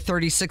building there,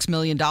 $36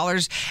 million.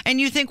 And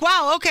you think,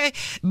 wow, okay,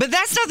 but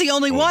that's not the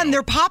only one. No.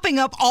 They're popping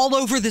up all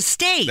over the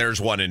state.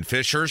 There's one in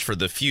Fishers for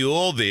the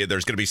fuel.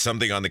 There's going to be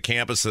something on the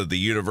campus of the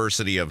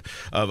University of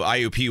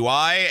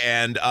IUPUI.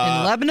 And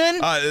in Lebanon?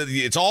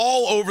 It's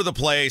all over the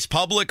place.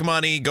 Public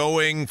money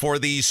going for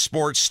these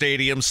sports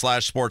stadiums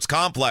 / sports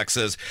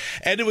complexes.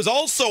 And it was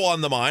also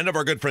on the mind of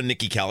our good friend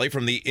Nikki Kelly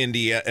from the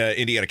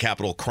Indiana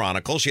Capital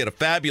Chronicle. She had a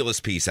fabulous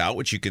piece out,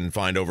 which you can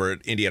find over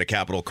at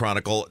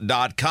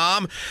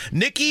indianacapitalchronicle.com.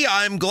 Nikki,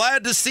 I'm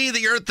glad to see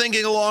that you're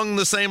thinking along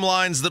the same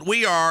lines that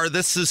we are.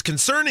 This is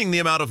concerning the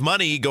amount of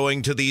money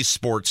going to these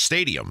sports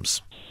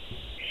stadiums.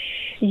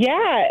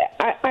 Yeah,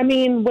 I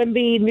mean, when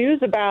the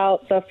news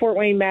about the Fort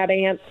Wayne Mad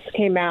Ants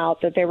came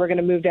out that they were going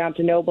to move down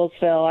to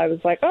Noblesville, I was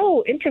like,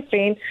 oh,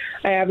 interesting.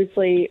 I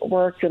obviously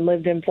worked and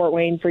lived in Fort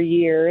Wayne for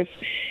years,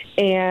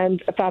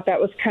 and I thought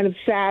that was kind of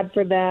sad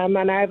for them.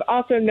 And I've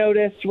also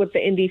noticed with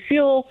the Indy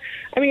Fuel,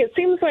 I mean, it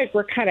seems like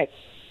the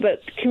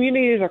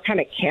communities are kind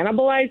of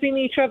cannibalizing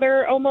each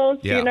other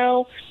almost, you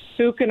know,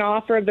 who can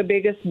offer the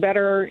biggest,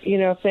 better,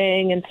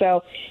 thing. And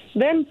so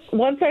then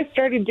once I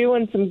started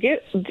doing some,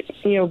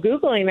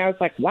 Googling, I was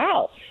like,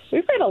 wow,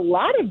 we've got a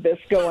lot of this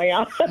going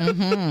on.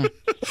 Mm-hmm.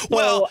 So,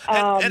 well,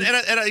 and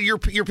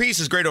your piece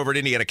is great over at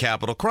Indiana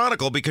Capital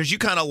Chronicle because you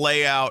kind of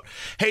lay out,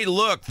 hey,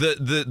 look,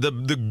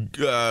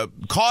 the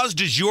cause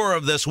du jour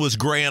of this was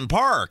Grand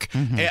Park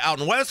out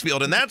in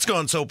Westfield, and that's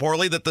gone so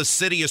poorly that the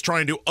city is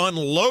trying to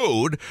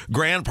unload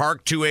Grand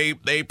Park to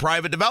a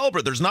private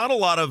developer. There's not a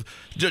lot of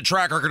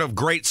track record of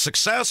great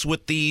success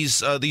with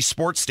these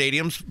sports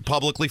stadiums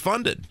publicly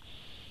funded.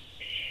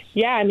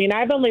 Yeah, I mean,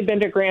 I've only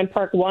been to Grand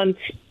Park once,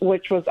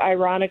 which was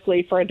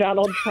ironically for a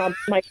Donald Trump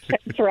Mike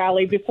Pence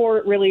rally before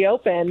it really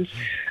opened.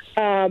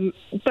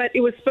 But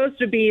it was supposed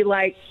to be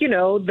like,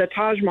 the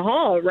Taj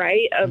Mahal,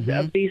 right, of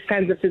these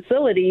kinds of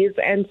facilities.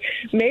 And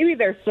maybe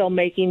they're still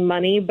making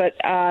money, but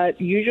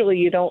usually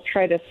you don't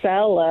try to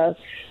sell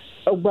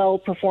a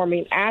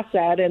well-performing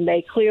asset, and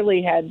they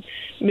clearly had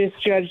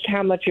misjudged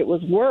how much it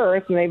was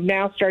worth, and they've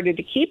now started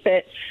to keep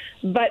it.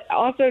 But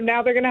also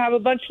now they're going to have a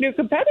bunch of new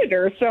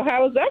competitors. So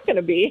how is that going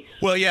to be?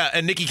 Well, yeah,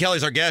 and Nikki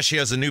Kelly's our guest. She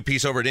has a new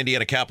piece over at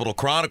Indiana Capital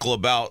Chronicle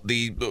about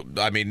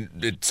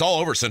it's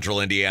all over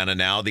central Indiana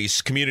now,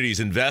 these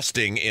communities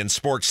investing in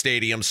sports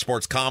stadiums,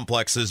 sports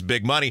complexes,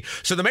 big money.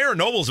 So the mayor of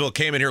Noblesville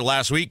came in here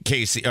last week,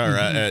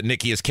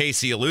 Nikki, as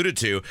Casey alluded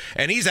to,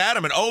 and he's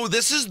adamant,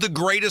 this is the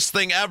greatest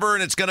thing ever,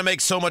 and it's going to make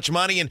so much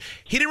money. And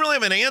he didn't really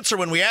have an answer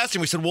when we asked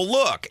him. We said, well,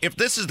 look, if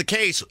this is the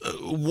case,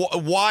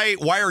 why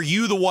are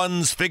you the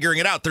ones figuring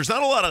it out? There's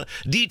not a lot of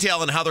detail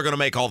on how they're going to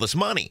make all this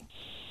money.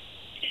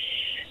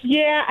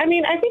 Yeah, I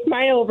mean, I think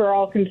my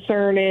overall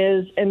concern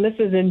is, and this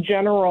is in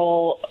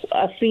general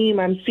a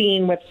theme I'm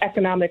seeing with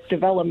economic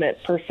development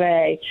per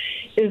se,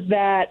 is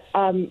that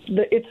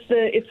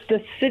it's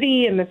the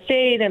city and the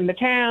state and the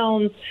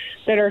towns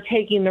that are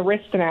taking the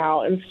risk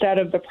now instead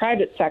of the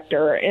private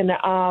sector. And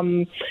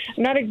I'm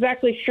not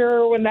exactly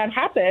sure when that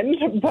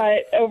happened,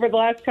 but over the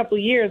last couple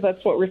of years,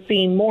 that's what we're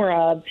seeing more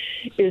of,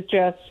 is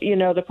just,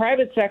 the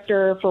private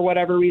sector, for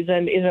whatever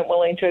reason, isn't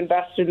willing to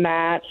invest in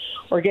that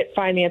or get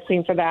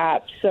financing for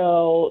that.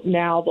 So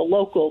now the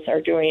locals are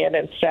doing it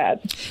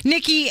instead.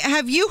 Nikki,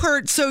 have you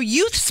heard, so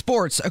youth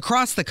sports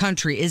across the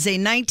country is a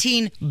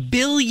 $19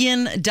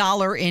 billion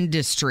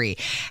industry.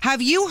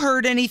 Have you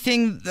heard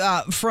anything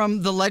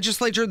from the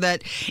legislature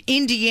that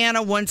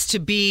Indiana wants to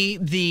be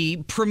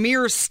the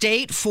premier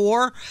state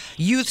for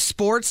youth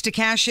sports to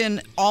cash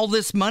in all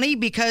this money?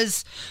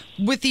 Because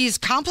with these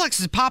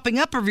complexes popping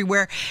up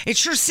everywhere, it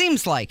sure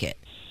seems like it.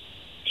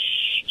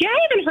 Yeah, I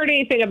haven't heard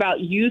anything about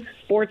youth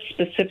sports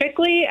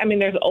specifically. I mean,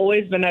 there's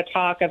always been a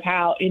talk of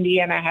how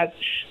Indiana has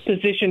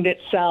positioned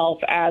itself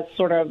as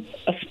sort of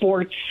a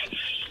sports,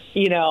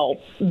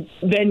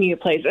 venue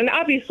place. And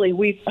obviously,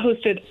 we've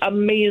hosted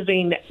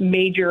amazing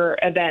major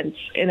events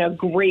in a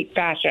great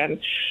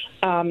fashion.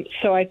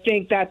 So I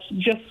think that's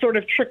just sort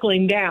of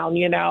trickling down,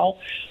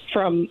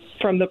 from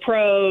the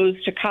pros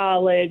to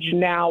college.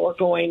 Now we're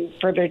going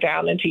further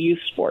down into youth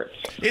sports.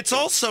 It's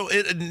also,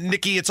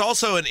 Nikki, it's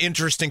also an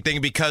interesting thing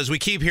because we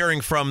keep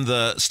hearing from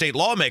the state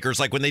lawmakers,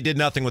 like when they did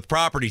nothing with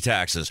property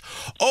taxes.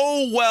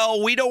 Oh,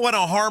 well, we don't want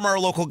to harm our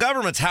local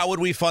governments. How would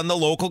we fund the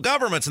local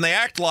governments? And they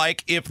act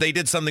like if they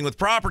did something with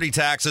property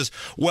taxes,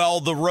 well,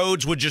 the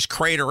roads would just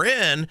crater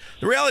in.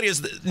 The reality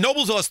is that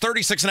Noblesville has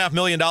 $36.5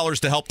 million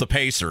to help the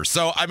Pacers.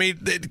 So, I mean,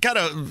 it kind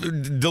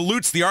of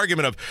dilutes the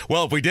argument of,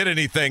 well, if we did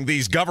anything,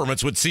 these governments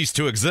would cease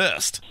to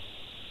exist.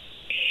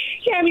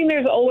 Yeah, I mean,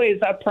 there's always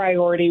a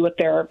priority with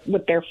their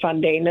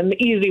funding, and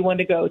the easy one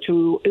to go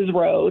to is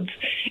roads.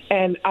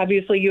 And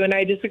obviously, you and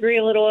I disagree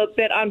a little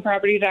bit on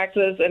property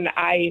taxes, and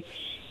I,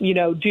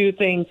 do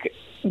think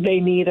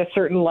they need a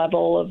certain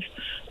level of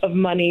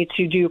money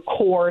to do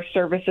core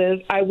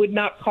services. I would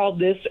not call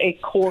this a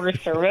core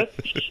service,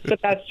 but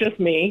that's just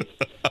me.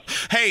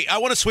 Hey, I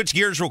want to switch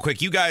gears real quick.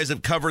 You guys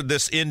have covered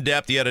this in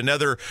depth. You had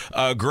another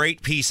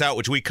great piece out,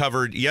 which we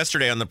covered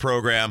yesterday on the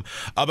program,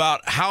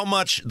 about how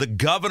much the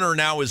governor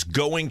now is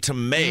going to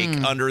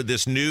make under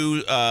this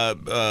new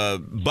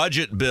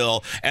budget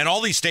bill and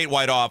all these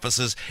statewide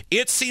offices.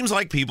 It seems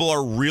like people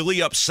are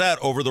really upset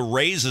over the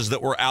raises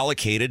that were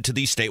allocated to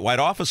these statewide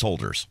office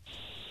holders.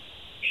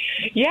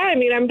 Yeah, I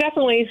mean, I'm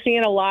definitely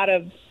seeing a lot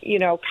of,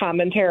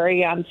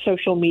 commentary on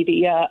social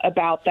media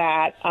about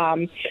that.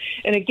 And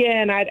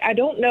again, I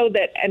don't know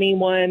that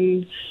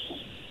anyone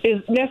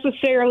is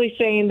necessarily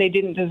saying they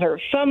didn't deserve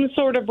some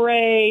sort of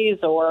raise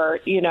or,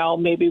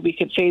 maybe we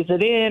could phase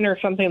it in or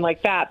something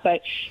like that.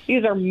 But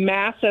these are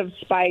massive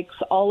spikes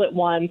all at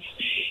once.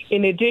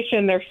 In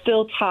addition, they're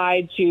still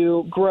tied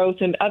to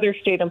growth in other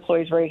state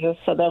employees' raises,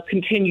 so they'll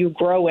continue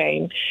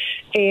growing.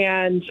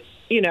 And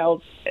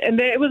and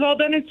it was all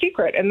done in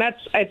secret. And that's,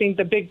 I think,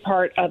 the big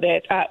part of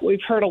it.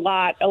 We've heard a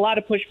lot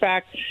of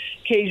pushback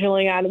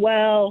occasionally on,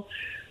 well,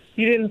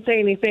 you didn't say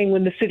anything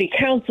when the city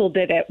council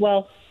did it.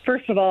 Well,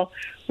 first of all,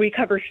 we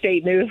cover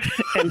state news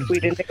and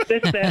we didn't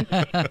exist then.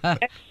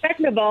 And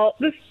second of all,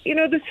 the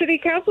city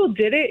council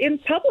did it in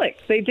public.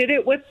 They did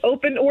it with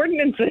open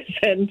ordinances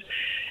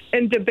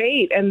and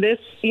debate. And this,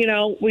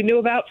 we knew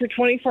about for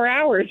 24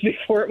 hours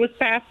before it was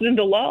passed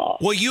into law.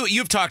 Well,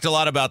 you've talked a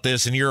lot about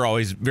this, and you're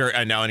always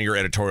now in your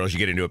editorials, you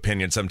get into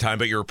opinion sometime,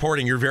 but your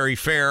reporting, you're very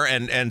fair.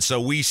 And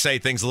so we say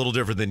things a little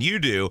different than you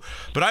do.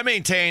 But I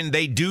maintain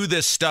they do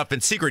this stuff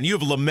in secret. And you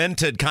have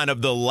lamented kind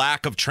of the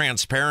lack of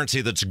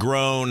transparency that's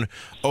grown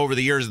over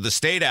the years of the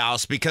State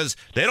House because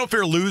they don't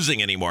fear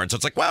losing anymore. And so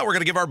it's like, well, we're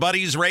going to give our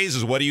buddies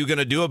raises. What are you going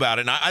to do about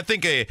it? And I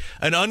think an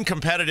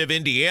uncompetitive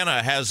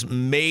Indiana has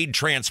made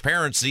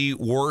transparency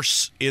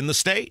worse in the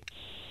state.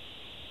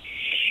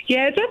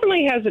 Yeah, it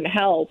definitely hasn't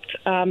helped.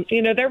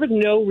 There was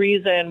no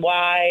reason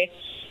why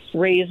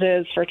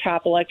raises for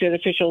top elected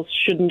officials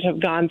shouldn't have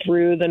gone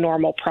through the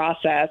normal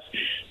process.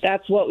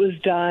 That's what was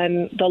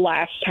done the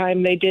last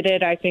time they did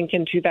it, I think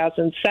in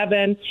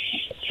 2007.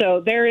 So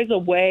there is a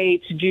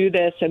way to do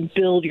this and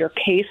build your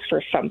case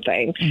for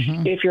something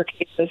if your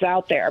case is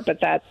out there,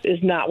 but that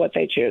is not what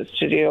they choose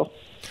to do.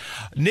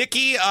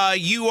 Nikki,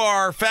 you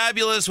are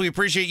fabulous. We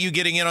appreciate you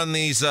getting in on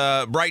these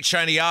bright,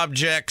 shiny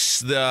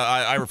objects.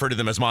 I refer to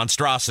them as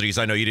monstrosities.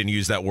 I know you didn't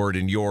use that word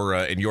in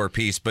your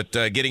piece, but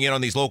getting in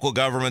on these local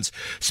governments,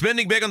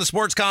 spending big on the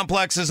sports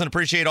complexes, and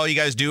appreciate all you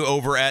guys do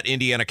over at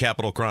Indiana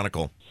Capital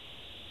Chronicle.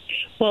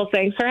 Well,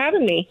 thanks for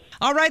having me.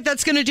 All right,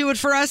 that's going to do it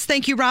for us.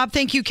 Thank you, Rob.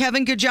 Thank you,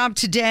 Kevin. Good job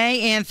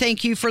today. And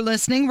thank you for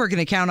listening. We're going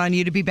to count on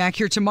you to be back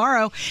here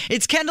tomorrow.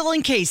 It's Kendall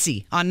and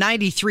Casey on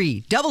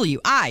 93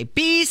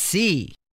 WIBC.